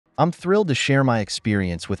I'm thrilled to share my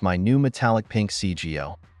experience with my new metallic pink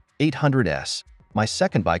CGO-800S, my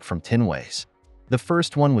second bike from Tenways. The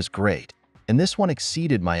first one was great, and this one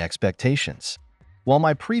exceeded my expectations. While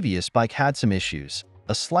my previous bike had some issues,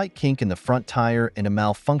 a slight kink in the front tire and a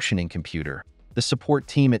malfunctioning computer, the support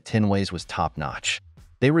team at Tenways was top-notch.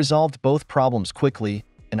 They resolved both problems quickly,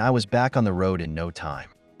 and I was back on the road in no time.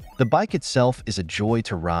 The bike itself is a joy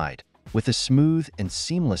to ride, with a smooth and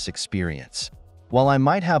seamless experience. While I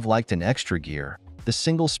might have liked an extra gear, the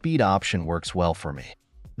single-speed option works well for me.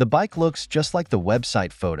 The bike looks just like the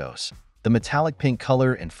website photos. The metallic pink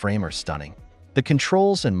color and frame are stunning. The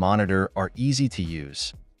controls and monitor are easy to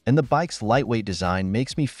use, and the bike's lightweight design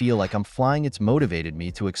makes me feel like I'm flying. It's motivated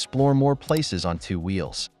me to explore more places on two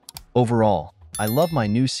wheels. Overall, I love my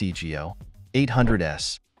new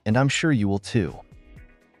CGO-800S, and I'm sure you will too.